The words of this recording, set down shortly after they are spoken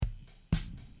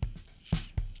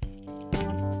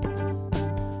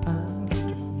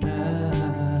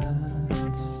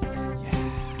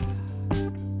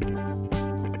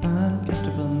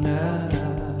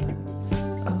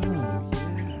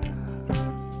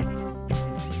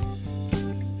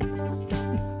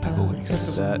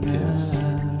That is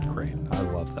great. I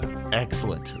love that.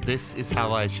 Excellent. This is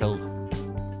how I shall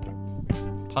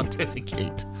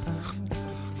pontificate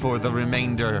for the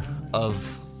remainder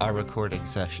of our recording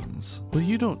sessions. Well,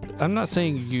 you don't. I'm not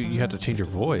saying you have to change your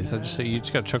voice. I just say you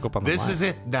just got to choke up on the This mic. is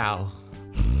it now.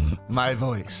 My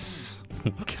voice.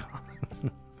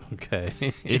 Okay.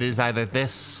 It is either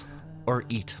this or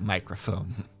eat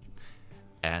microphone.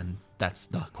 And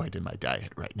that's not quite in my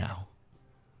diet right now.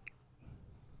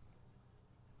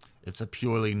 It's a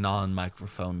purely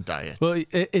non-microphone diet. Well,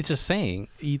 it's a saying.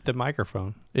 Eat the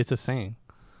microphone. It's a saying.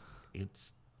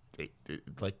 It's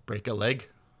like break a leg.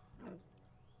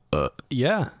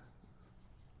 Yeah.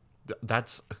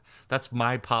 That's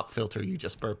my pop filter you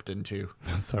just burped into.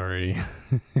 Sorry.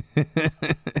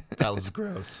 That was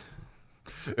gross.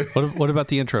 What about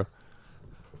the intro?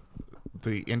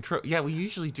 The intro, yeah, we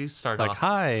usually do start Like, off.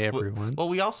 hi, everyone. Well,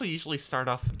 we also usually start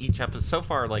off each episode. So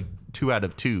far, like 2 out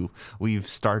of 2, we've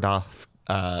started off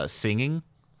singing.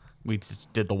 We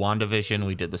did the WandaVision.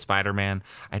 We did the Spider-Man.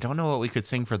 I don't know what we could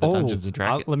sing for the Dungeons and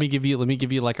Dragons. Let me give you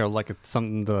like a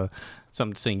something to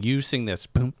sing. You sing this.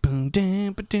 Boom boom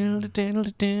dam ba diddle diddle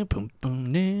dam boom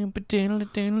boom dam ba diddle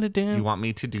diddle dam. You want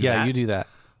me to do that? Yeah, you do that.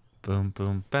 Boom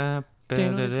boom ba.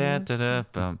 Daddy,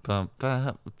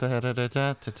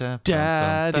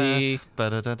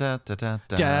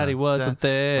 Daddy wasn't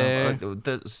there.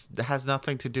 That has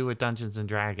nothing to do with Dungeons and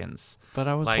Dragons. But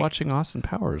I was watching Austin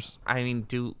Powers. I mean,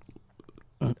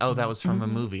 oh, that was from a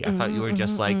movie. I thought you were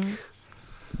just like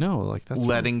No, like that's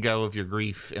letting go of your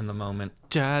grief in the moment.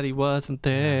 Daddy wasn't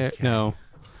there. Okay. No.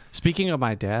 Speaking of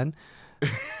my dad,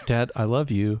 Dad, I love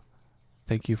you.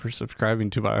 Thank you for subscribing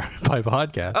to my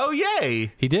podcast. Oh,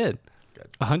 yay! He did. Good.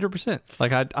 100%.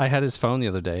 Like I had his phone the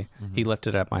other day. Mm-hmm. He left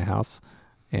it at my house.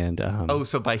 And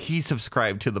so by he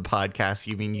subscribed to the podcast,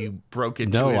 you mean you broke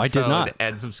into his I did phone not.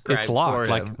 And subscribed it's locked. for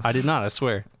Like him? I did not. I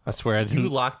swear I didn't. You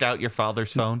locked out your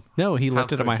father's phone? No, he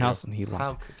left How it at my could you? house and he locked.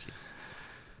 How it. could you,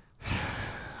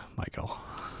 Michael?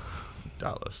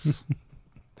 Dallas?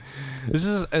 This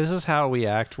is how we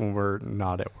act when we're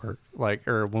not at work, like,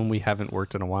 or when we haven't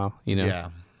worked in a while. You know. Yeah,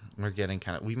 we're getting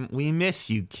kind of we miss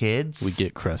you, kids. We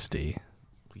get crusty.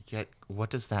 What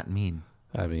does that mean?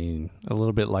 I mean, a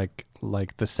little bit like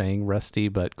the saying "rusty,"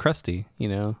 but crusty. You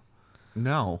know.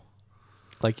 No.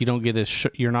 Like you don't get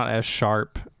you're not as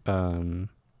sharp. I don't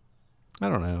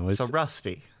know. It's So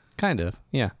rusty. kind of,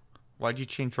 yeah. Why'd you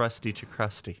change rusty to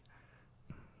crusty?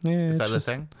 Yeah, Is it's that just,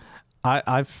 the thing?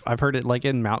 I've heard it like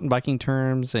in mountain biking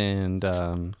terms and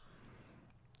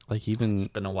like even It's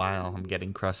been a while. I'm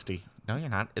getting crusty. No, you're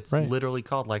not. It's Right. literally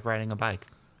called like riding a bike.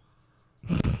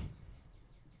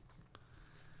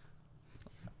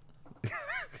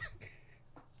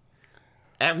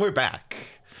 And we're back.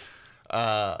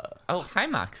 Hi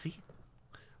Moxie.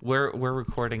 We're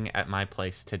recording at my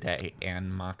place today,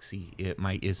 and Moxie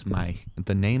is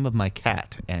the name of my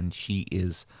cat, and she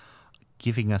is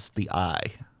giving us the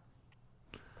eye.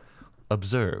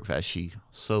 Observe as she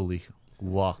slowly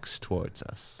walks towards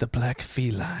us. the black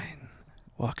feline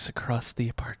walks across the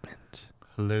apartment.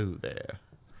 Hello there.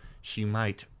 She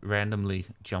might randomly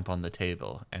jump on the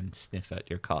table and sniff at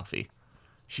your coffee.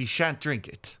 She shan't drink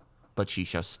it, but she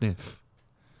shall sniff.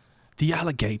 The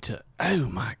alligator. Oh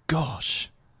my gosh.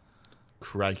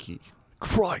 Crikey.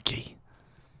 Crikey.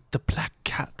 The black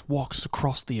cat walks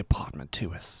across the apartment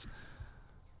to us.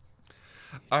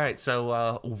 All right,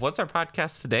 so what's our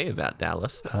podcast today about,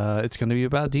 Dallas? It's going to be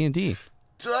about D&D.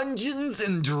 Dungeons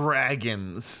and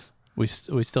Dragons. We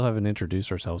still haven't introduced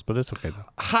ourselves, but it's okay though.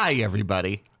 Hi,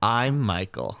 everybody. I'm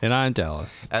Michael. And I'm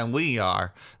Dallas. And we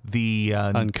are the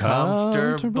Uncomfortable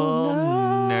Uncomfortable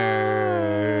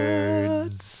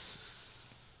Nerds.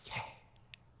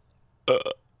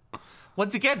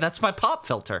 Once again, that's my pop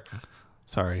filter.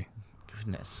 Sorry.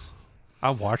 Goodness.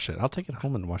 I'll watch it. I'll take it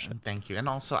home and watch it. Thank you. And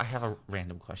also, I have a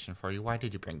random question for you. Why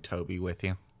did you bring Toby with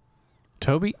you?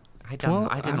 Toby? I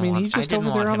didn't want he's just over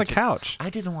there on the couch.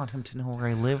 I didn't want him to know where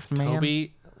I lived, man.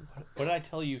 Toby, what did I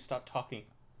tell you? Stop talking.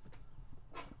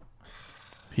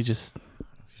 He just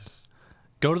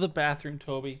go to the bathroom,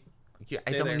 Toby. Yeah,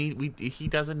 Stay there. he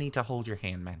doesn't need to hold your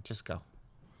hand, man. Just go.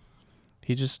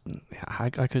 He just, I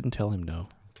couldn't tell him no.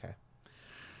 Okay.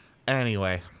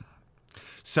 Anyway,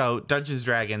 so Dungeons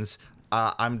Dragons.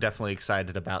 I'm definitely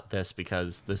excited about this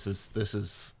because this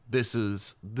is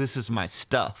my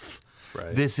stuff.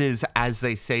 Right. This is, as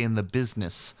they say in the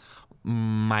business,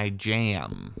 my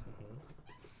jam.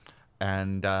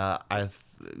 And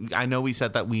I know we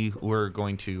said that we were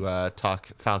going to talk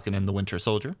Falcon and the Winter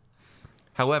Soldier.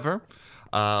 However,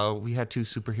 we had 2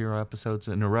 superhero episodes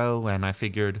in a row, and I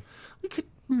figured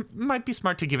might be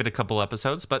smart to give it a couple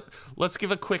episodes. But let's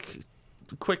give a quick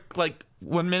quick, like,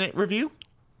 1-minute review.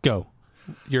 Go.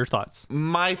 Your thoughts.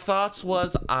 My thoughts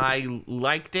was I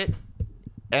liked it,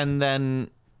 and then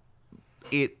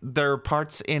there are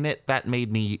parts in it that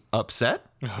made me upset.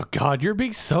 Oh God, you're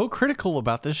being so critical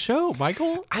about this show,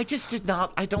 Michael. I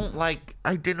don't like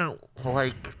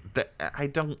the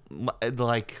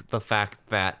fact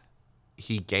that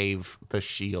he gave the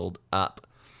shield up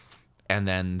and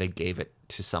then they gave it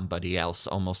to somebody else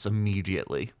almost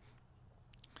immediately.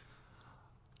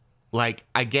 Like,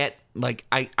 I get, like,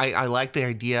 I like the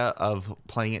idea of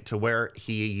playing it to where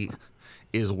he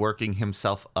is working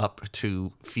himself up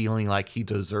to feeling like he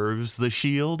deserves the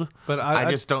shield. But I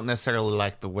just don't necessarily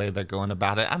like the way they're going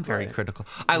about it. I'm very critical.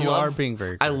 I love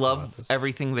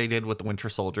everything they did with the Winter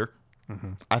Soldier.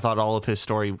 Mm-hmm. I thought all of his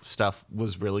story stuff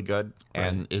was really good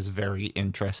and is very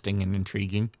interesting and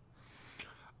intriguing.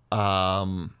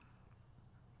 I'm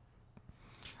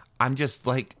just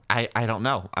like, I don't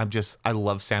know. I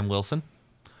love Sam Wilson.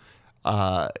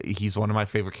 He's one of my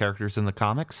favorite characters in the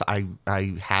comics.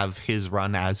 I have his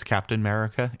run as Captain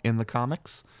America in the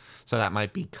comics, so that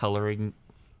might be coloring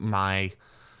my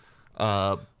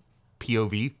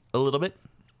POV a little bit.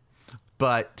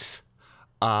 But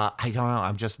I don't know.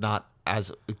 I'm just not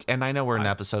as, and I know we're in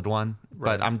episode 1,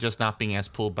 but I'm just not being as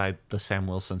pulled by the Sam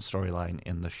Wilson storyline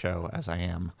in the show as I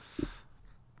am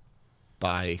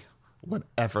by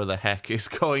whatever the heck is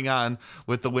going on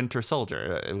with the Winter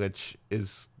Soldier, which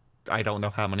is, I don't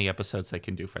know how many episodes they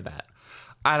can do for that.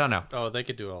 I don't know. Oh, they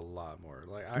could do a lot more.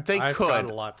 Like I've got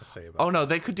a lot to say about. Oh no,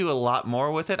 they could do a lot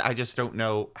more with it. I just don't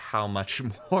know how much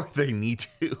more they need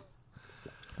to.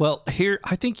 Well, here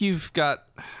I think you've got.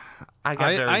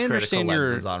 I understand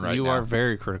you are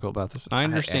very critical about this. And I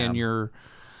understand your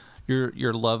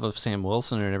love of Sam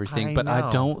Wilson and everything, but I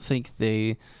don't think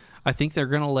I think they're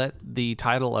going to let the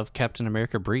title of Captain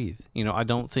America breathe. You know, I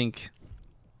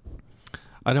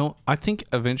think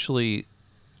eventually,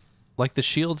 like, the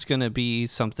shield's going to be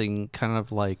something kind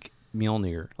of like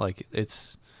Mjolnir. Like,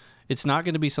 it's not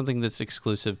going to be something that's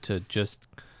exclusive to just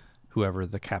whoever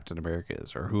the Captain America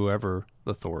is or whoever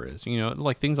the Thor is, you know,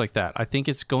 like things like that. I think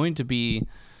it's going to be,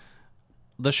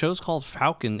 the show's called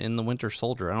Falcon and the Winter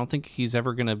Soldier. I don't think he's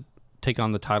ever going to take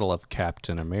on the title of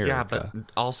Captain America. Yeah, but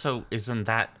also isn't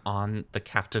that on the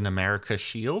Captain America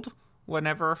shield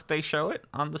whenever they show it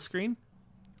on the screen?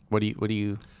 What are you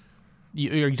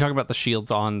talking about the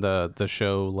shields on the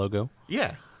show logo?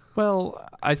 Yeah. Well,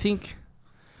 I think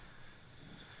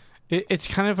it's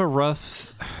kind of a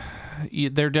rough,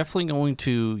 they're definitely going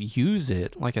to use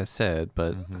it, like I said,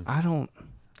 but I don't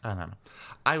know.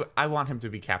 I want him to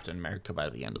be Captain America by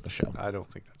the end of the show. I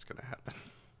don't think that's going to happen.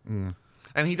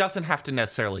 And he doesn't have to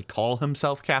necessarily call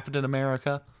himself Captain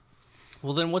America.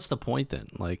 Well, then what's the point then?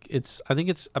 Like, I think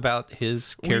it's about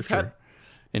his character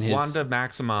and his Wanda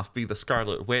Maximoff be the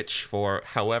Scarlet Witch for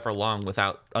however long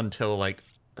until like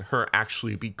her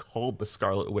actually be called the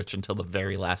Scarlet Witch until the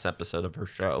very last episode of her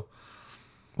show.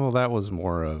 Well, that was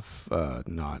more of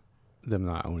not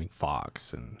owning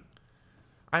Fox, and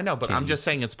I know, but I'm just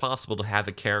saying it's possible to have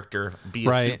a character be a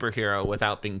superhero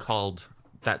without being called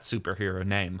that superhero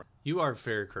name. You are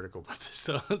very critical about this,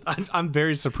 though. I'm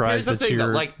very surprised that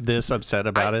you're this upset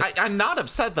about it. I'm not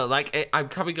upset, though. Like, I'm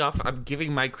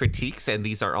giving my critiques, and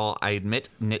these are all, I admit,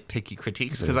 nitpicky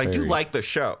critiques, because I do like the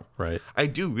show. Right. I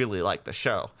do really like the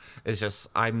show. It's just,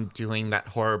 I'm doing that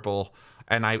horrible,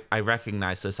 and I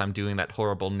recognize this, I'm doing that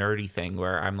horrible nerdy thing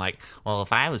where I'm like, well,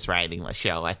 if I was writing the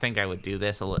show, I think I would do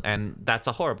this, and that's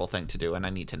a horrible thing to do, and I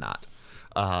need to not.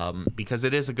 Because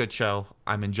it is a good show.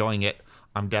 I'm enjoying it.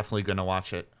 I'm definitely going to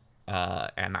watch it.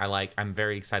 And I'm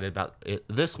very excited about it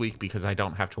this week because I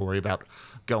don't have to worry about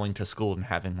going to school and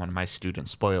having one of my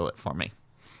students spoil it for me.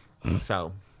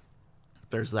 So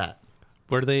there's that.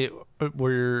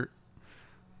 Were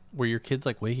your kids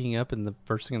like waking up in the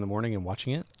first thing in the morning and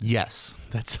watching it? Yes.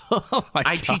 That's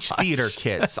I teach theater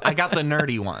kids. I got the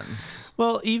nerdy ones.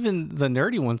 Well, even the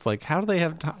nerdy ones, like, how do they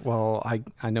have time? Well,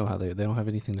 I know how they don't have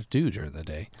anything to do during the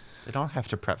day. They don't have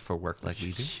to prep for work like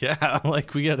we do. Yeah,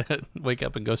 like we gotta wake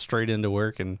up and go straight into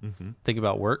work and think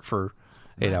about work for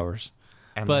 8 hours.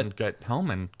 And then get home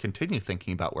and continue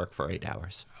thinking about work for 8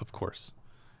 hours. Of course.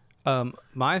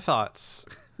 My thoughts.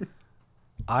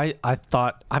 I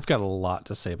thought I've got a lot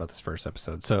to say about this first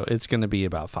episode, so it's going to be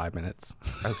about 5 minutes.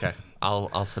 Okay,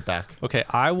 I'll sit back. Okay,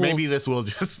 I will. Maybe this will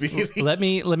just be. Let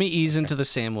me ease into the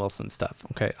Sam Wilson stuff.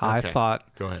 Okay, I thought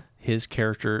go ahead. His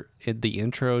character, the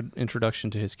introduction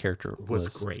to his character was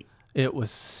great. It was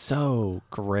so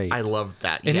great. I loved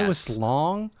that, and it was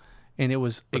long, and it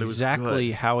was But it was exactly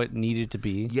good. how it needed to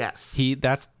be. Yes.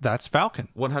 That's Falcon.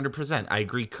 100%. I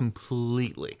agree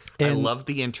completely. I And- love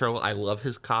the intro. I love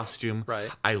his costume. Right.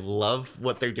 I love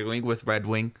what they're doing with Red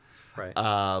Wing. Right.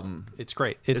 Um, It's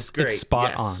great. It's great, It's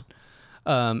spot yes.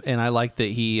 on. And I like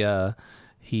that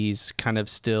he's kind of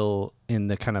still in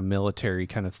the kind of military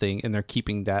kind of thing, and they're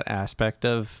keeping that aspect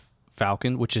of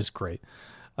Falcon, which is great.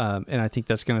 And I think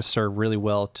that's going to serve really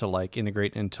well to like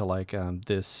integrate into like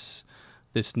this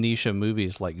niche of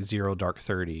movies like Zero Dark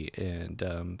 30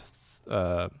 and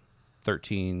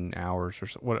 13 Hours or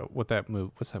what's that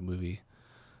movie?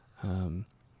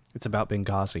 It's about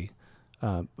Benghazi.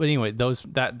 But anyway,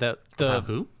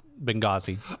 who?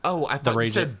 Benghazi. Oh, I thought you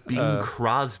Rage- said Bing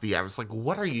Crosby. I was like,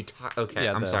 what are you talking? Okay,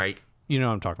 Yeah, I'm sorry. You know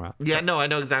what I'm talking about. Yeah, no, I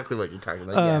know exactly what you're talking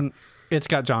about. It's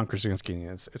got John Krasinski in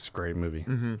it. It's a great movie.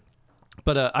 Mm-hmm.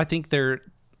 But I think to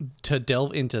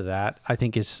delve into that, I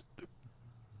think is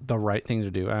the right thing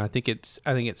to do, and I think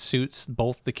it suits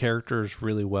both the characters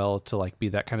really well to like be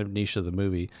that kind of niche of the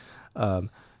movie.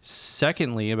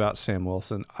 Secondly, about Sam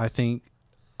Wilson, I think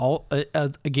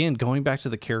again going back to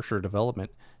the character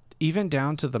development, even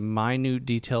down to the minute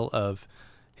detail of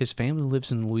his family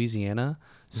lives in Louisiana,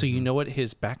 so you know what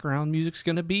his background music's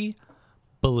going to be?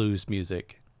 Blues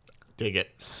music. Dig it.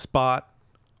 Spot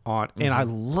on. And I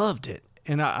loved it.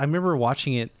 And I remember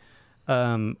watching it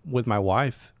with my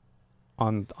wife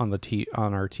on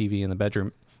our TV in the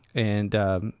bedroom, and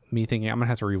me thinking I'm gonna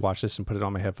have to rewatch this and put it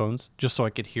on my headphones just so I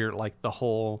could hear like the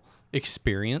whole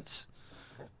experience,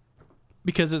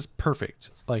 because it's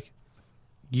perfect. Like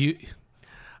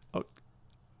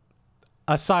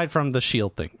aside from the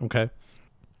shield thing, okay,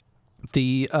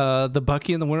 the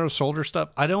Bucky and the Winter Soldier stuff,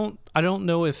 I don't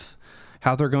know if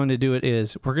how they're going to do it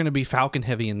is we're going to be Falcon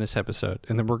heavy in this episode,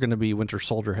 and then we're going to be Winter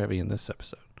Soldier heavy in this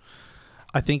episode.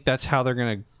 I think that's how they're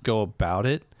going to go about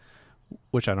it,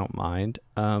 which I don't mind.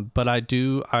 But I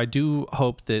do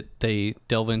hope that they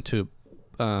delve into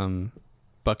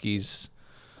Bucky's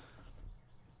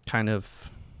kind of.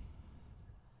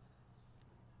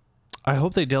 I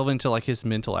hope they delve into like his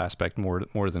mental aspect more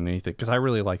than anything, because I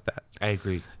really like that. I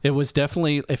agree. It was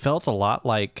definitely. It felt a lot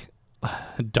like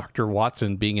Dr.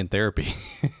 Watson being in therapy.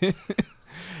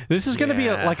 This is going to be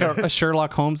like a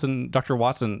Sherlock Holmes and Dr.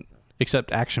 Watson,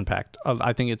 except action packed.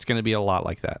 I think it's going to be a lot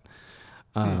like that.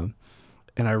 And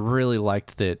I really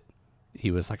liked that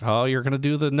he was like, "Oh, you're going to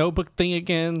do the notebook thing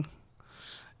again."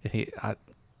 And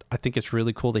I think it's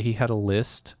really cool that he had a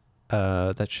list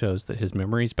that shows that his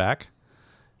memory's back.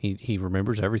 He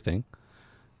remembers everything,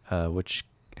 which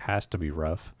has to be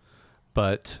rough,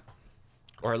 but.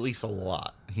 Or at least a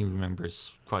lot. He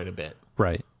remembers quite a bit.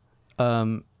 Right.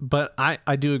 But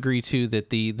I do agree too that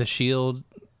the shield,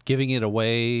 giving it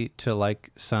away to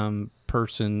like some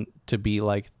person to be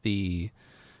like the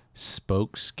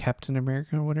spokes Captain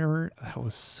America or whatever, that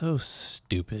was so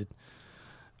stupid.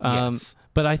 Yes.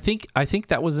 But I think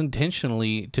that was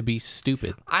intentionally to be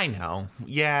stupid. I know.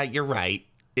 Yeah, you're right.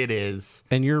 It is.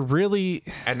 And you're really,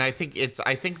 And I think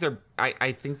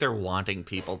they're wanting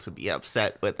people to be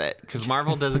upset with it, because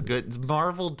Marvel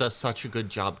does such a good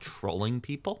job trolling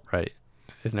people, right.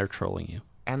 And they're trolling you.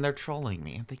 and they're trolling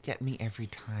me, and they get me every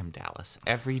time, Dallas.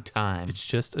 Every time. It's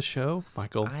just a show,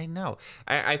 Michael. I know.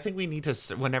 I think we need to,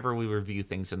 whenever we review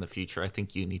things in the future, I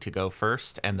think you need to go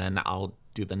first, and then I'll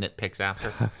do the nitpicks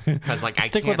after. Because like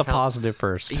Stick with the positive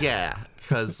first. Yeah,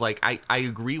 because like I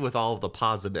agree with all of the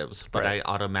positives, but Right. I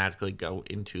automatically go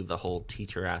into the whole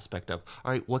teacher aspect of,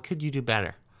 all right, what could you do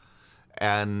better?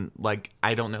 And like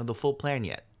I don't know the full plan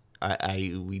yet.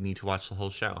 We need to watch the whole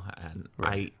show, and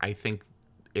Right. I think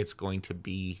it's going to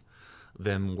be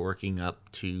them working up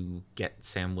to get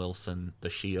Sam Wilson the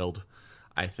Shield.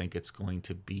 I think it's going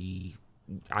to be,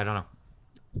 I don't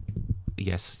know.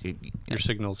 Yes. Your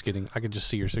signal's getting, I could just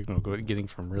see your signal getting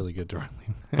from really good to really,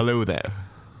 Hello there.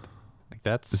 like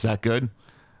that's, Is that good?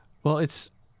 well,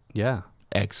 it's, yeah,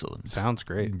 Excellent. sounds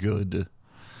great. Good.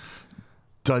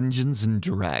 Dungeons and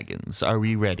Dragons. Are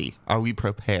we ready? Are we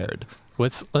prepared?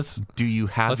 Let's, Do you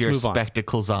have Let's your move on.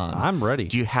 spectacles on? I'm ready.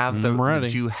 Do you have I'm ready.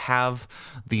 Do you have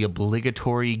the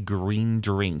obligatory green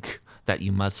drink that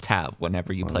you must have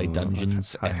whenever you play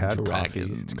Dungeons I and had Dragons?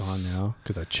 coffee. It's gone now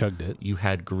because I chugged it. You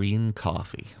had green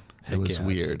coffee. Heck it was yeah.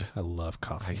 weird. I love I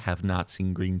coffee. have not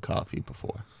seen green coffee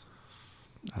before.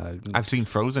 Uh, I've seen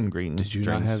frozen green. did you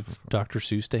drinks. not have Dr.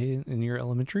 Seuss Day in your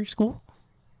elementary school?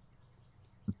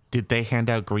 Did they hand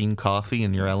out green coffee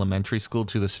in your elementary school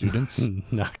to the students?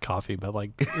 Not coffee, but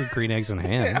like green eggs and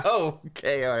ham. Oh,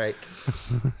 okay, all right.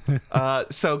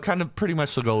 So kind of pretty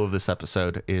much the goal of this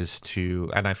episode is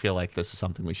to, and I feel like this is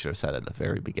something we should have said at the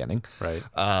very beginning, Right.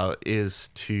 is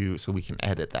to, so we can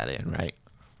edit that in, right?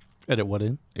 Edit what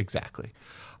in? Exactly.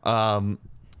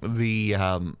 Every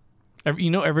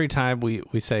time we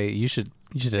say you should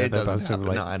edit It that doesn't episode, happen.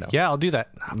 like, No, I know. yeah, I'll do that.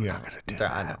 No, I'm Yeah, not gonna do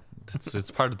that. I know.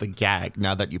 It's part of the gag.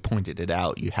 Now that you pointed it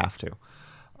out, you have to.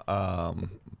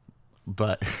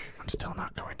 But I'm still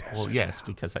not going to. well, yes,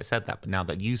 because I said that. But now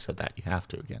that you said that, you have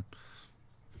to again.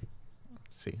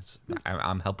 See,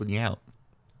 I'm helping you out.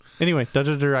 Anyway,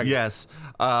 Dungeons and Dragons. Yes.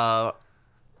 I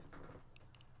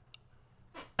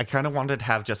kind of wanted to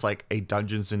have just like a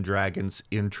Dungeons and Dragons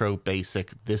intro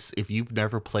basic. This, if you've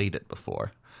never played it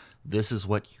before, this is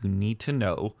what you need to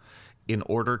know in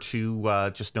order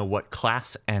to just know what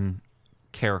class and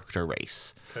character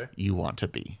race you want to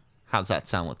be. How's that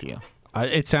sound with you?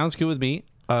 It sounds good with me.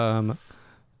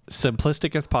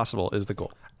 Simplistic as possible is the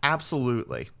goal.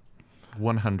 Absolutely.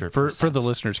 100%. For the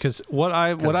listeners, because what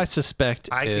I suspect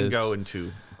I is can go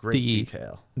into great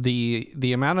detail.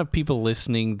 The amount of people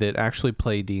listening that actually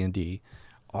play D&D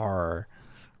are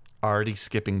Already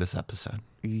skipping this episode.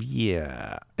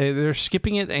 yeah, they're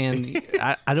skipping it, and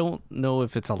I don't know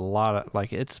if it's a lot of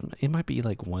like it might be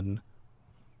like not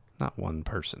one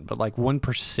person, but like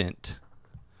 1%.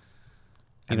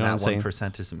 You know what I'm saying?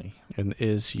 1% is me. And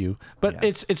is you, but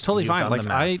Yes. it's totally You've fine. done the Like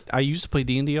math. I used to play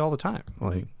D&D all the time.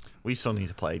 Like We still need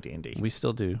to play D&D. we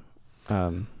still do.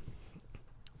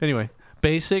 Anyway,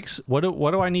 basics. What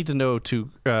do I need to know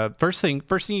to first thing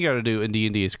you got to do in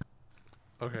D&D is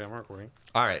okay. I'm recording.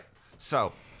 All right.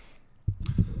 So,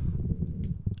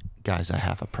 guys, I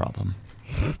have a problem.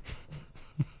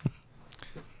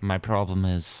 My problem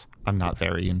is I'm not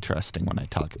very interesting when I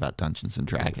talk about Dungeons and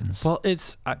Dragons. Well,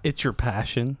 it's your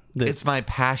passion. It's my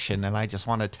passion, and I just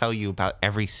want to tell you about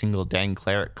every single dang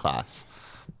cleric class.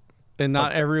 and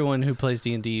not everyone who plays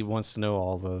D&D wants to know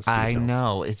all those details. I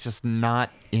know. It's just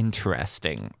not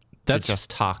interesting to just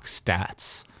talk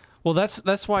stats. Well,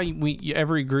 that's why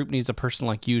every group needs a person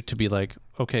like you to be like,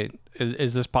 okay,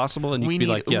 is this possible? And you can be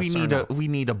like, yes or no. We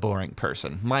need a boring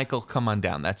person. Michael, come on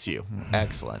down. That's you.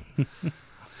 Excellent.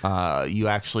 You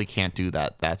actually can't do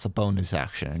that. That's a bonus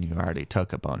action, and you already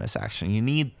took a bonus action. You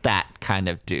need that kind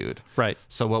of dude. Right.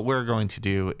 So what we're going to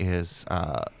do is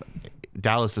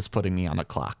Dallas is putting me on a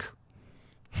clock.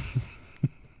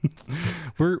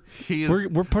 We're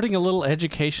putting a little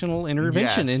educational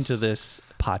intervention into this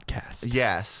podcast.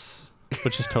 Yes.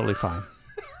 Which is totally fine.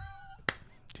 Do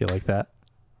you like that?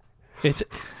 It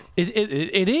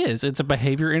is. It's a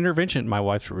behavior intervention. My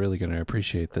wife's really going to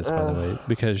appreciate this, by the way,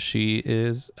 because she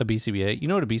is a BCBA. You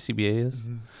know what a BCBA is?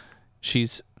 Mm-hmm.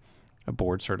 She's a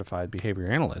board certified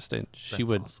behavior analyst, and she's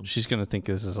going to think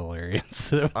this is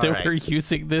hilarious that we're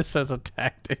using this as a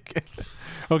tactic.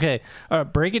 Okay,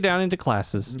 break it down into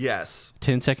classes. Yes.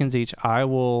 10 seconds each. I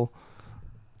will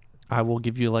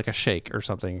give you like a shake or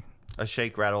something. A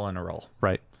shake, rattle, and a roll.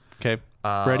 Right. Okay.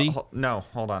 Ready? No,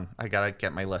 hold on. I gotta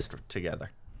get my list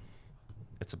together.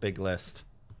 It's a big list.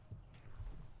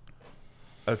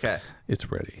 Okay. It's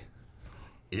ready.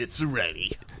 It's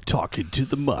ready. Talking to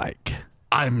the mic.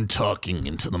 I'm talking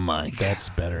into the mic. That's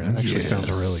better. That actually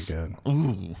sounds really good.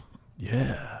 Ooh.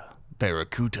 Yeah.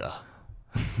 Barracuda.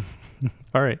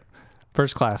 All right.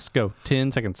 First class. Go.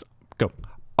 10 seconds. Go.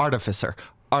 Artificer.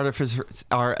 Artificers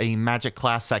are a magic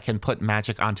class that can put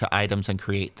magic onto items and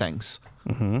create things.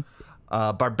 Mm-hmm.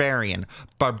 Barbarian.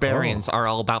 Barbarians are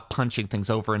all about punching things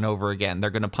over and over again. They're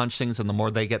going to punch things, and the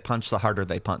more they get punched, the harder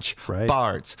they punch. Right.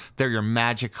 Bards. They're your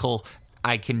magical,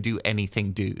 I can do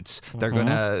anything dudes.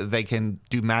 They can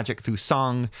do magic through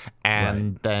song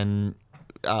and then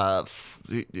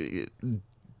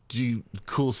do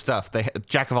cool stuff.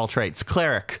 Jack of all trades.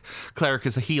 Cleric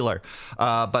is a healer,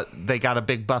 but they got a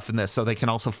big buff in this, so they can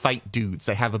also fight dudes.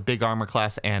 They have a big armor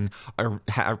class and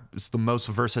is the most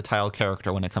versatile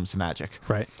character when it comes to magic.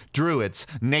 Right. Druids,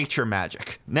 nature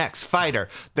magic. Next, fighter.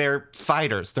 They're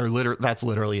fighters. That's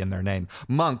literally in their name.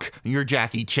 Monk, you're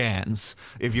Jackie Chan's.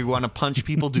 If you want to punch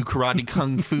people, do karate,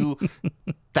 kung fu.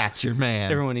 That's your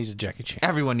man. Everyone needs a Jackie Chan.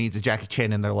 Everyone needs a Jackie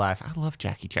Chan in their life. I love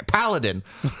Jackie Chan. Paladin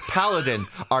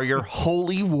are your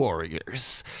holy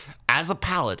warriors. As a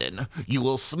paladin, you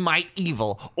will smite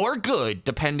evil or good,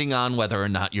 depending on whether or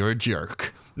not you're a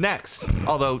jerk. Next,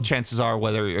 although chances are,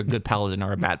 whether you're a good paladin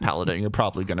or a bad paladin, you're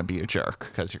probably going to be a jerk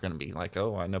because you're going to be like,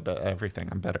 oh, I know everything.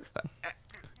 I'm better.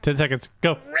 10 seconds.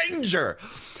 Go. Ranger.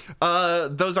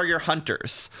 Those are your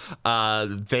hunters.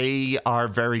 They are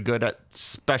very good at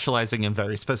specializing in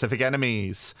very specific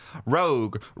enemies.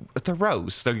 Rogue. The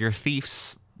rogues. They're your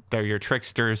thieves. They're your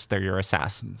tricksters. They're your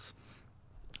assassins.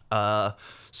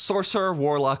 Sorcerer,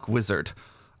 warlock, wizard.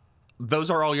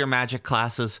 Those are all your magic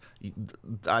classes.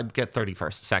 I'd get 30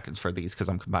 seconds for these because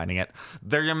I'm combining it.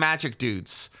 They're your magic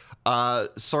dudes.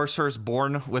 Sorcerers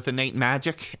born with innate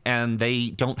magic, and they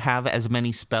don't have as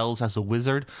many spells as a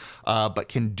wizard, but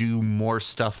can do more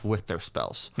stuff with their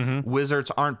spells.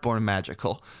 Wizards aren't born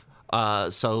magical,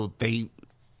 so they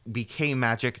became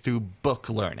magic through book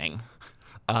learning.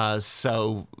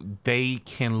 So they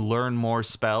can learn more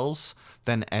spells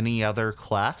than any other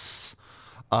class,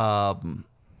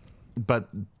 but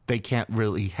they can't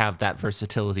really have that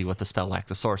versatility with a spell like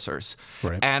the sorcerers.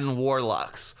 Right. And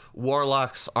warlocks.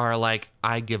 Warlocks are like,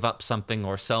 I give up something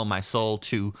or sell my soul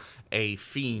to a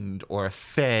fiend or a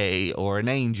fae or an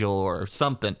angel or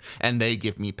something, and they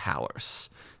give me powers.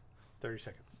 30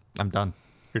 seconds. I'm done.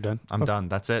 You're done? I'm done.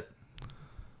 That's it.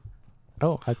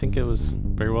 Oh, I think it was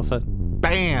very well said.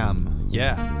 Bam!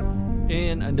 Yeah.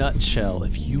 In a nutshell,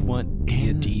 if you want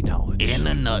D&D knowledge In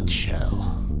a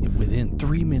nutshell. within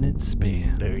 3 minutes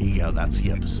span. There you go. That's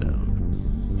the episode.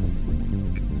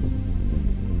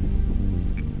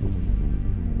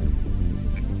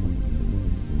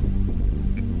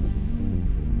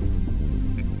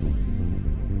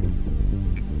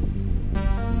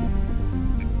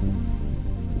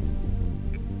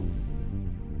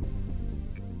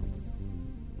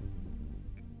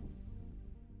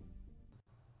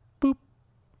 Boop.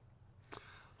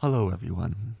 Hello,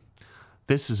 everyone.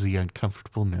 This is the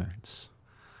Uncomfortable Nerds,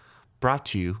 brought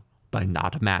to you by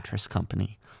Not a Mattress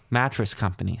Company. Mattress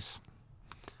companies.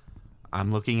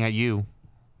 I'm looking at you.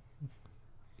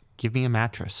 Give me a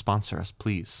mattress. Sponsor us,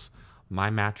 please. My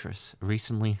mattress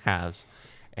recently has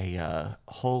a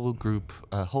whole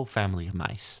family of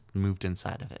mice moved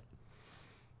inside of it.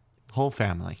 Whole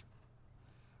family.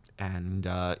 And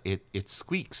it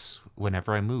squeaks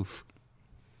whenever I move.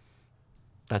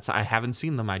 I haven't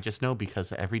seen them. I just know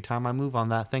because every time I move on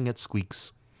that thing, it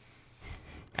squeaks.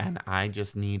 And I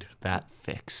just need that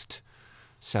fixed.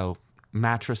 So,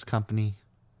 mattress company,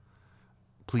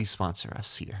 please sponsor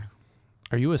us here.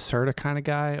 Are you a Serta kind of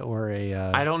guy or a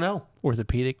I don't know.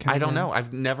 orthopedic kind I of don't guy? know.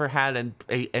 I've never had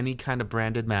any kind of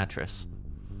branded mattress.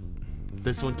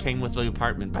 This one came with the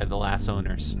apartment by the last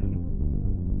owners.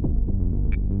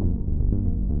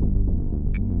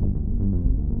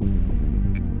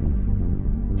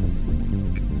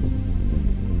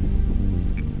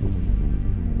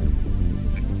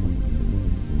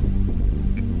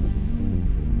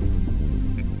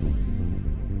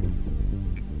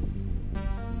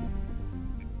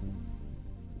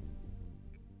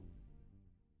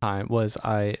 Time was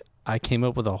I came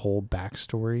up with a whole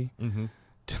backstory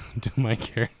to my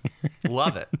character.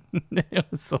 Love it. It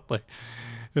was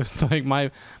like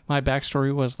my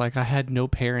backstory was like I had no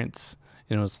parents,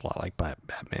 and it was a lot like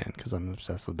Batman because I'm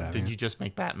obsessed with Batman. Did you just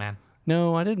make Batman?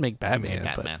 No, I didn't make You Batman. made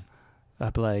Batman. But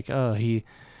I'd be like, oh, he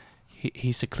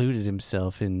secluded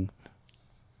himself in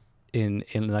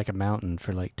like a mountain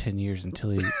for like 10 years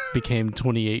until he became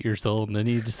 28 years old, and then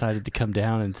he decided to come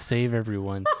down and save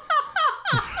everyone.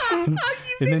 And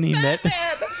then he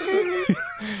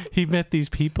met these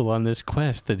people on this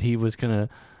quest that he was gonna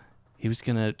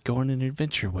go on an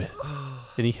adventure with,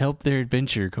 and he helped their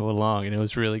adventure go along, and it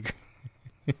was really great.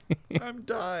 I'm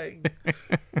dying.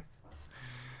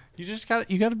 You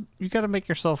gotta make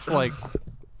yourself like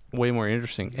way more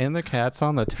interesting. And the cat's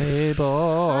on the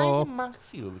table. Hi,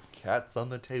 Moxie. The cat's on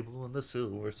the table and the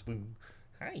silver spoon.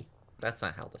 Hi. That's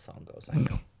not how the song goes. I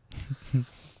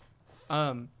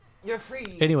know. You're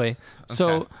free. Anyway, so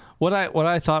Okay. what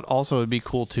I thought also would be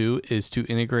cool too is to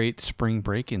integrate Spring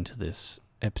Break into this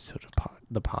episode of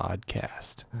the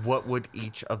podcast. What would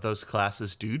each of those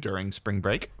classes do during spring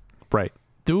break? Right.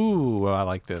 Ooh, I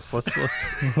like this. Let's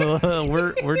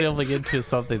we're delving into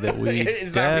something that we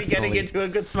Is that me getting definitely- into a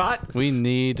good spot? We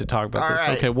need to talk about All this.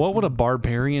 right. Okay, what would a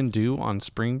barbarian do on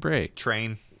spring break?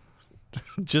 Train.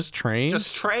 Just train?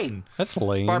 Just train. That's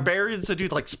lame. Barbarians that do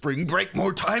like spring break,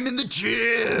 more time in the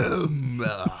gym.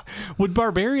 Would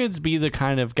barbarians be the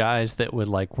kind of guys that would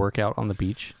like work out on the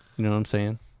beach? You know what I'm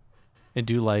saying? And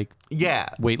do like Yeah.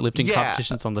 weightlifting Yeah.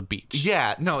 competitions on the beach.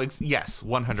 Yeah. No. Yes.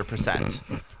 100%.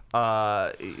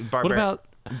 What about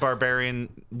Barbarian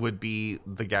would be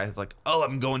the guy who's like, oh,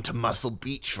 I'm going to Muscle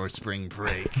Beach for spring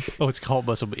break. Oh, it's called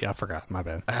Muscle Beach. I forgot. My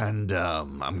bad. And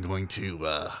I'm going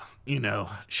to,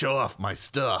 show off my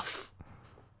stuff.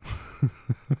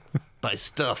 By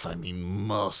stuff, I mean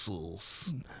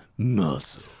muscles.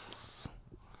 Muscles.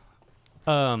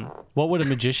 What would a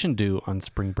magician do on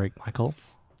spring break, Michael?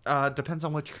 Depends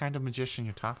on which kind of magician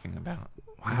you're talking about.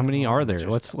 How many are there?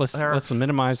 Let's There are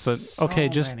minimize the. so Okay,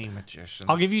 just many magicians.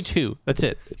 I'll give you two. That's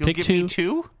it. You'll Pick give two. me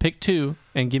two? Pick two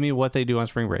and give me what they do on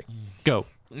spring break. Go.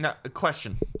 No,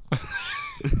 question.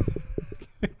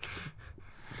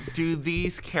 Do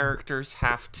these characters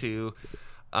have to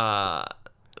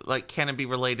like, can it be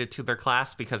related to their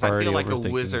class? Because I Already feel like a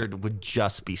overthinking wizard would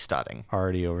just be studying.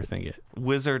 Already overthink it.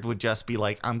 Wizard would just be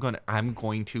like, I'm going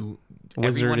to.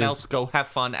 Wizard Everyone is- else go have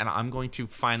fun, and I'm going to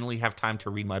finally have time to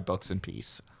read my books in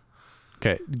peace.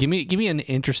 Okay, give me an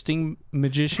interesting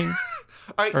magician.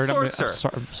 All right, Or not,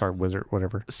 sorcerer. sorry, wizard,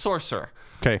 whatever. Sorcerer.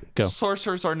 Okay, go.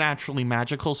 Sorcerers are naturally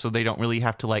magical, so they don't really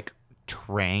have to like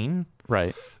train.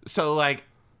 Right. So like,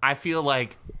 I feel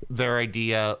like their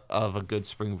idea of a good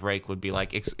spring break would be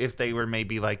like if they were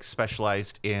maybe like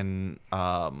specialized in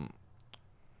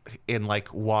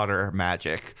like water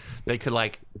magic, they could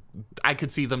like, I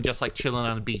could see them just like chilling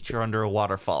on a beach or under a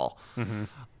waterfall.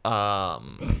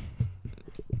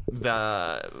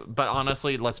 But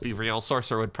honestly, let's be real,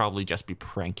 sorcerer would probably just be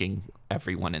pranking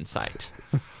everyone in sight.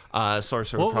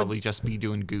 Sorcerer What would would- probably just be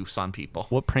doing goofs on people.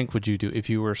 What prank would you do if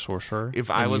you were a sorcerer? If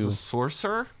I and was you- a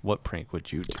sorcerer what prank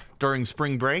would you do? during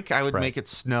spring break, I would Right. make it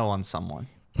snow on someone.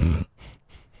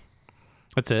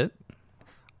 That's it.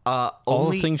 All the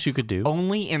Only things you could do.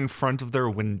 only in front of their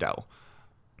window.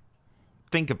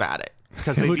 Think about it,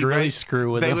 because It they would be really ready,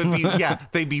 screw with they them. would be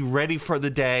they'd be ready for the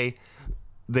day.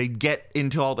 They'd get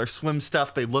into all their swim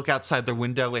stuff. They look outside their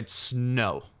window and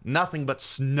snow, nothing but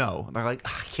snow. They're like,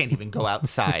 I can't even go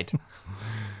outside.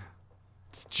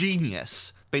 It's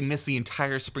genius. They miss the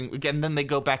entire spring, and then they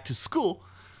go back to school,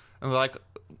 and they're like,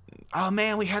 oh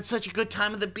man, we had such a good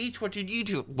time at the beach. What did you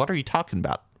do? What are you talking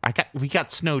about? We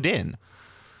got snowed in.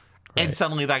 And Right.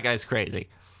 suddenly that guy's crazy.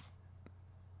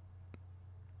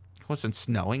 It wasn't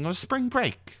snowing, it was spring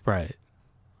break. Right.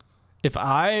 If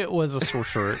I was a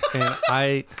sorcerer and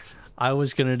I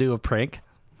was gonna do a prank,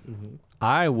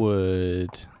 I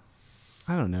would,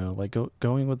 I don't know, like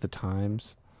going with the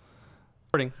times.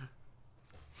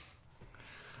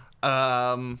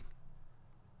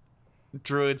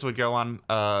 Druids would go on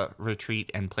a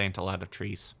retreat and plant a lot of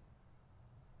trees.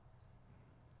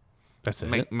 That's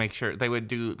it. Make sure they would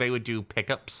do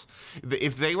pickups.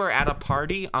 If they were at a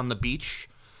party on the beach,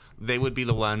 they would be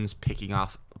the ones picking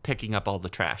up all the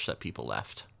trash that people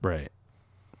left Right.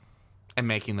 and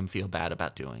making them feel bad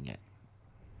about doing it.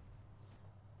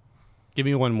 Give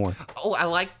me one more.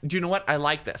 Oh, do you know what? I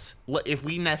like this. If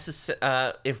we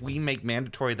make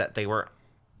mandatory that they were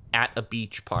at a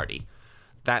beach party,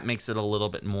 that makes it a little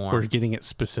bit more. We're getting it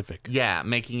specific. Yeah,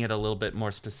 making it a little bit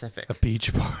more specific. A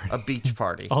beach party. A beach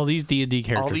party. All these D&D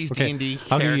characters. All these Okay. D&D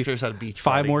I'll give you characters at a beach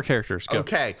 5 party. more characters. Go.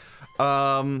 Okay.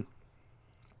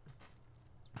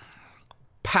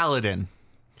 Paladin.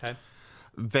 Okay.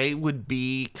 They would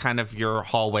be kind of your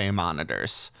hallway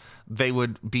monitors. They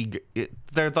would be.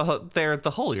 They're the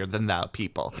holier than thou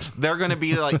people. They're gonna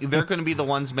be the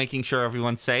ones making sure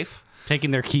everyone's safe.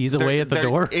 Taking their keys away at the They're-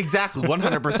 door. Exactly,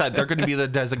 100%. They're going to be the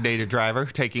designated driver,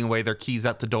 taking away their keys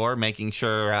at the door, making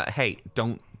sure, hey,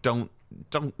 don't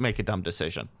make a dumb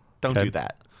decision. Don't Okay. do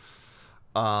that.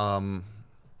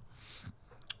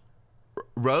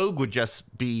 Rogue would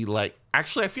just be like,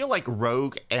 actually, I feel like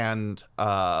Rogue and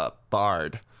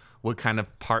Bard would kind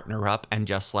of partner up and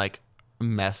just like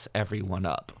mess everyone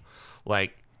up,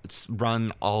 like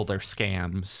run all their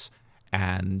scams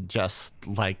and just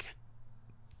like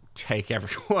take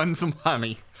everyone's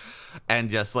money and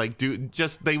just like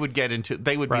they would be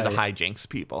the Right. hijinks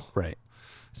people. Right.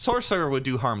 Sorcerer would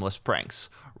do harmless pranks.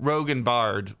 Rogue and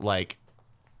Bard, like,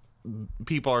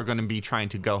 people are going to be trying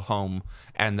to go home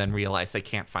and then realize they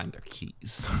can't find their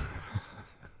keys.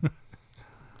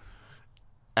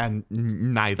 And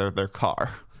neither their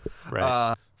car.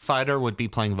 Right. Fighter would be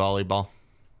playing volleyball.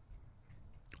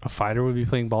 A fighter would be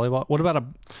playing volleyball. What about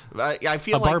I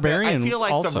feel A like barbarian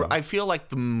also. I feel like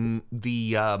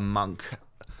the monk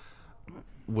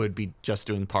would be just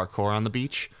doing parkour on the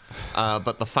beach,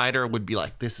 but the fighter would be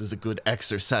like, "This is a good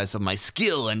exercise of my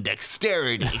skill and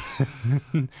dexterity,"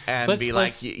 and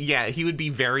he would be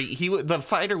the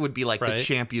fighter would be like Right. the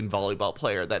champion volleyball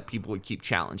player that people would keep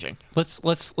challenging. let's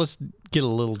get a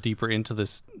little deeper into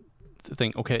this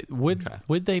thing. Okay.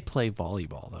 Would they play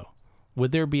volleyball though?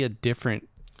 Would there be a different?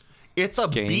 It's a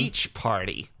Game. beach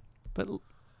party. But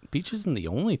beach isn't the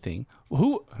only thing.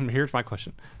 Here's my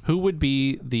question: who would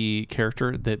be the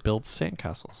character that builds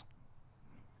sandcastles?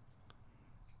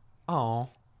 Oh,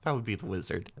 that would be the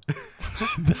wizard.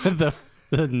 the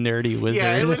nerdy wizard.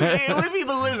 Yeah, it would be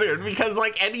the wizard, because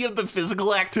like any of the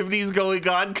physical activities going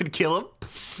on could kill him.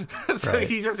 So Right.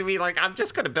 he's just gonna be like, I'm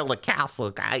just gonna build a castle,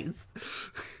 guys.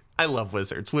 I love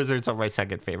wizards. Wizards are my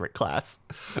second favorite class.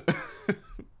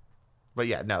 But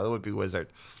yeah, no, it would be wizard.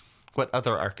 What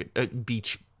other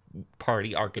beach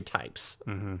party archetypes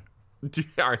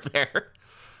are there?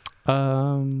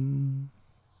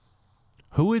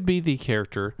 Who would be the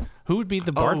character? Who would be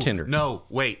the bartender? Oh, no,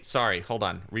 wait, sorry, hold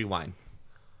on, rewind.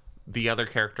 The other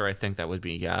character I think that would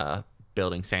be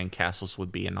building sandcastles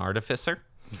would be an artificer,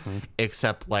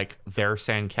 except like their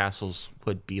sandcastles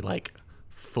would be like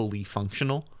fully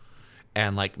functional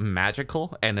and like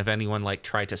magical, and if anyone like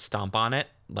tried to stomp on it,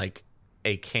 like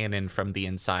a cannon from the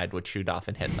inside would shoot off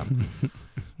and hit them.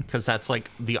 Because that's like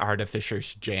the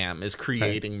artificer's jam, is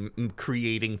creating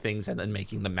things and then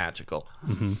making them magical.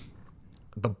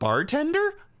 The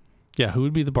bartender? Yeah, who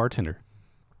would be the bartender?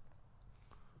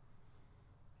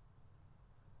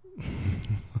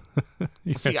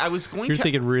 See, I was going You're to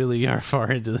thinking really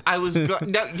far into this. I was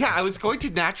going to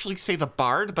naturally say the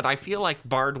bard, but I feel like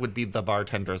bard would be the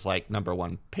bartender's like number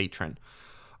one patron.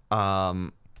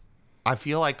 I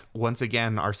feel like once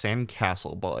again our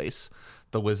sandcastle boys,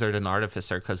 the wizard and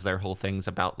artificer, because their whole thing's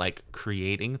about like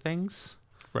creating things.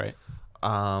 Right.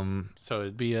 So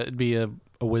it'd be a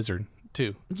wizard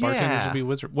too. Bartenders would be a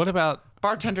wizard. What about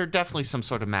bartender? Definitely some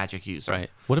sort of magic user. Right.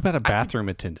 What about a bathroom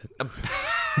attendant?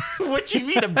 What you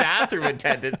mean a bathroom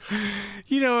attendant?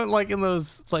 You know, like in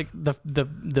those like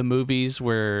the movies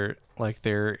where like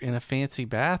they're in a fancy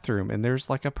bathroom and there's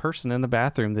like a person in the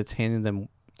bathroom that's handing them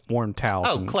warm towels.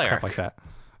 Oh, and cleric. crap like that.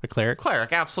 A cleric?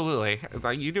 Cleric, absolutely.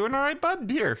 Are you doing all right, bud?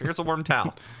 Here's a warm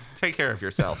towel. Take care of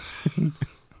yourself.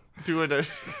 Do it.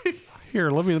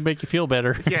 Here, let me make you feel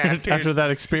better. Yeah, after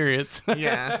that experience.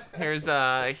 Yeah, here's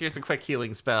a quick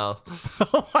healing spell.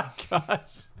 Oh my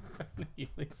gosh.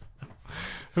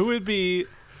 Who would be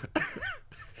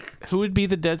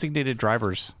the designated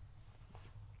drivers?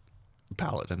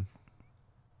 Paladin.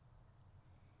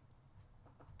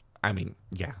 I mean,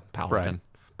 yeah, Paladin. Right.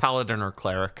 Paladin or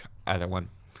cleric, either one.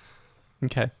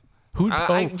 Okay. Who?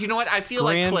 You know what? I feel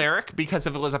like cleric, because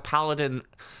if it was a paladin,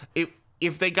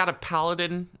 if they got a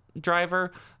paladin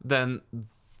driver, then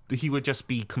he would just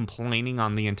be complaining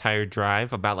on the entire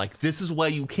drive about like, this is why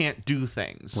you can't do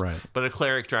things. Right. But a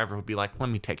cleric driver would be like, let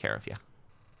me take care of you.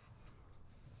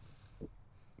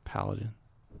 Paladin.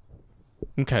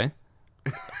 Okay.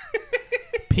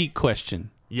 Peak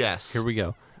question. Yes. Here we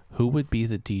go. Who would be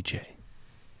the DJ?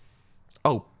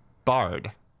 Oh,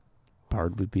 bard.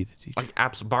 Bard would be the DJ.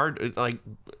 Like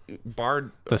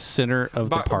bard. The center of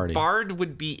the party. Bard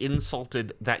would be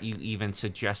insulted that you even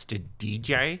suggested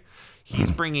DJ.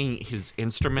 He's bringing his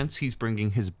instruments. He's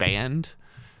bringing his band.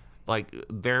 Like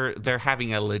they're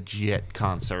having a legit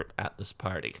concert at this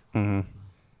party. Mm-hmm.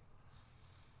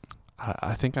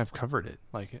 I think I've covered it.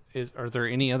 Like, are there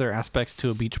any other aspects to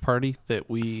a beach party that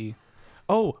we?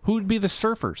 Oh, who would be the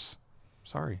surfers?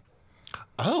 Sorry.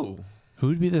 Oh, who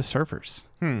would be the surfers?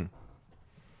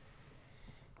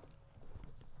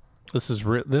 This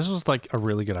was like a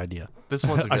really good idea. This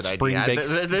was a good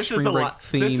idea. This is a lot.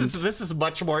 This is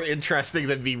much more interesting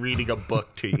than me reading a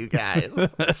book to you guys.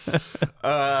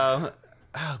 Oh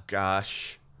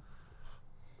gosh.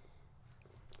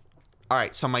 All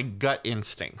right, so my gut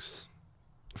instincts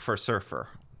for surfer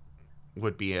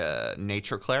would be a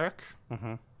nature cleric.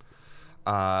 Mm-hmm.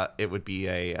 It would be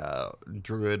a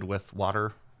druid with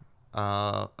water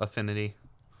affinity,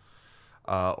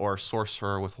 or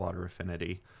sorcerer with water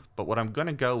affinity. But what I'm going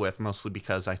to go with, mostly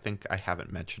because I think I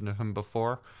haven't mentioned him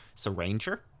before, is a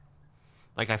ranger.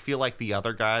 Like, I feel like the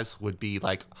other guys would be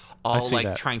like all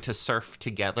like trying to surf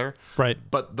together. Right.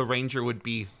 But the ranger would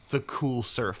be the cool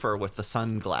surfer with the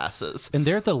sunglasses. And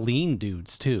they're the lean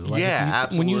dudes too. Like, yeah,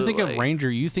 absolutely. When you think of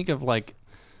ranger, you think of like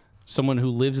someone who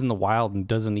lives in the wild and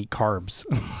doesn't eat carbs.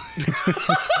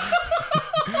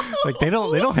 Like they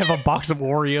don't have a box of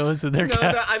Oreos in their No,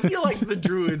 I feel like the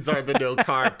druids are the no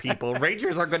carb people.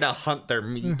 Rangers are going to hunt their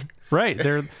meat. Right.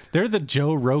 They're the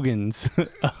Joe Rogans.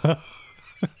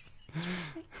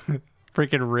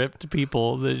 Freaking ripped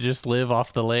people that just live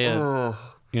off the land.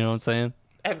 You know what I'm saying?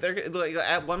 And they're like,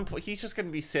 at one point, he's just going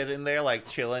to be sitting there, like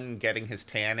chilling, getting his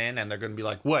tan in, and they're going to be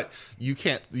like, "What? You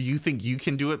can't? You think you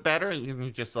can do it better?" And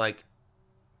you're just like,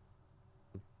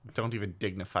 don't even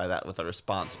dignify that with a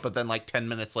response. But then, like 10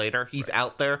 minutes later, he's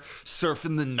out there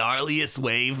surfing the gnarliest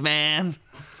wave, man.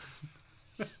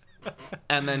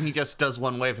 And then he just does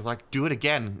one wave, like, "Do it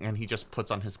again," and he just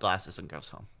puts on his glasses and goes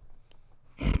home.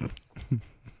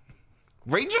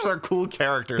 Rangers are cool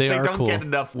characters. They don't get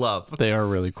enough love. They are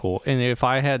really cool. And if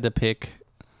I had to pick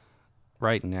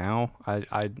right now,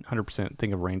 I'd 100%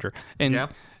 think of Ranger. And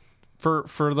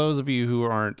for those of you who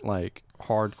aren't like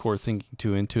hardcore thinking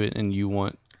too into it, and you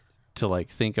want to like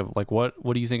think of like what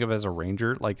do you think of as a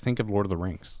Ranger? Like think of Lord of the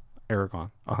Rings,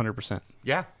 Aragorn, 100%.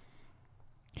 Yeah,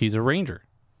 he's a Ranger.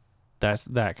 That's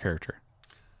that character.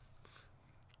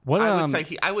 What I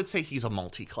would say he's a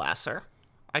multi-classer.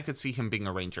 I could see him being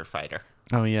a ranger fighter.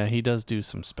 Oh yeah, he does do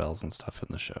some spells and stuff in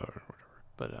the show or whatever,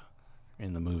 but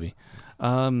in the movie.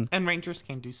 And rangers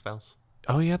can do spells.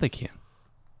 Oh yeah, they can.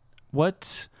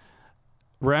 What?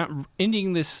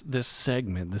 Ending this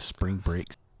segment, this spring break.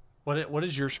 What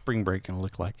is your spring break going to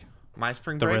look like? My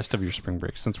spring The break? rest of your spring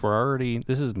break, since we're already.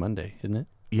 This is Monday, isn't it?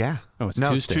 Yeah. Oh, it's no,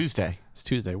 Tuesday. It's Tuesday. It's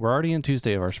Tuesday. We're already in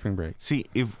Tuesday of our spring break. See,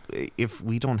 if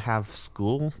we don't have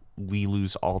school, we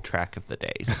lose all track of the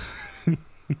days.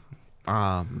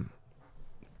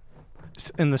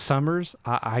 In the summers,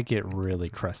 I get really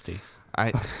crusty.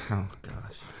 Oh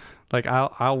gosh. Like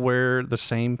I'll wear the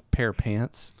same pair of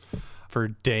pants for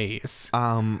days.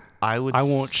 I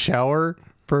won't shower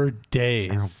for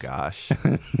days. Oh gosh.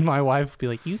 My wife would be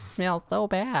like, "You smell so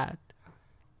bad."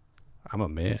 I'm a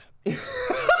man.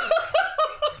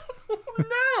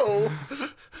 No.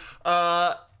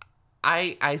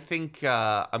 I think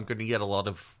I'm going to get a lot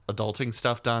of adulting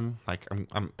stuff done. Like I'm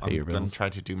going to try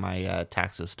to do my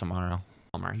taxes tomorrow.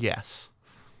 Yes.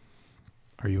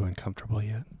 Are you uncomfortable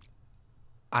yet?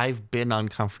 I've been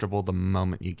uncomfortable the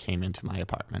moment you came into my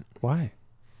apartment. Why?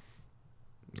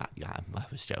 Yeah, I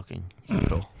was joking.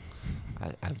 Cool.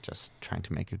 I'm just trying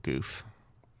to make a goof.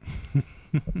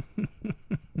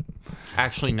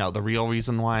 Actually, no. The real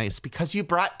reason why is because you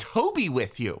brought Toby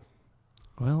with you.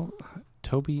 Well,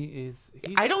 Toby is...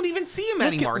 I don't even see him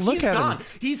anymore. He's gone. Him.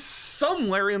 He's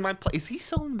somewhere in my place. Is he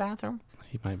still in the bathroom?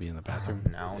 He might be in the bathroom.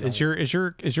 No. Is your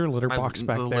litter box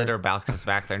back there? The litter box is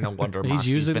back there. No wonder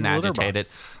He's been agitated.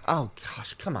 Box. Oh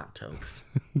gosh, come on, Toby.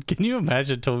 Can you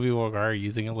imagine Toby Walgar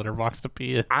using a litter box to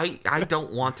pee in? I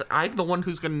don't want to. I'm the one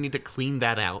who's going to need to clean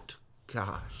that out.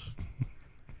 Gosh.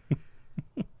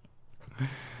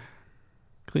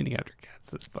 Cleaning out your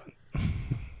cats is fun.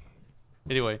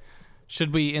 Anyway,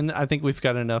 should we end? I think we've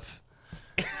got enough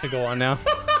to go on now.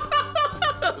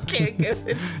 Okay,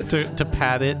 good. to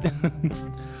pad it.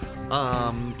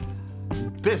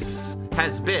 This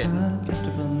has been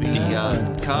the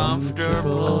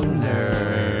Uncomfortable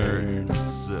Nerds.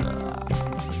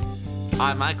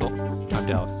 I'm Michael. I'm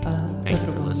Dallas. Thank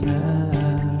you for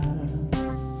listening.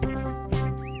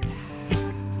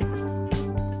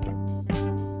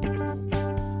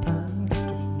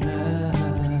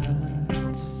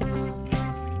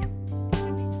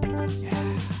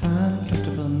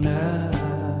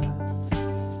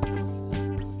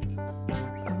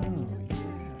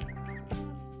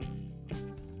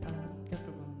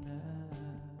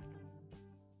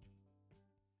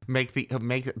 Make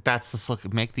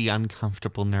the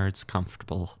uncomfortable nerds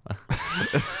comfortable.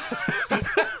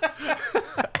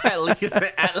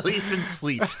 at least in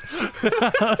sleep.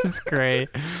 That's great.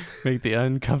 Make the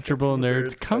uncomfortable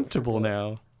nerds comfortable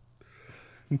now.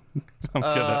 I'm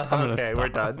gonna okay, stop. we're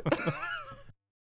done.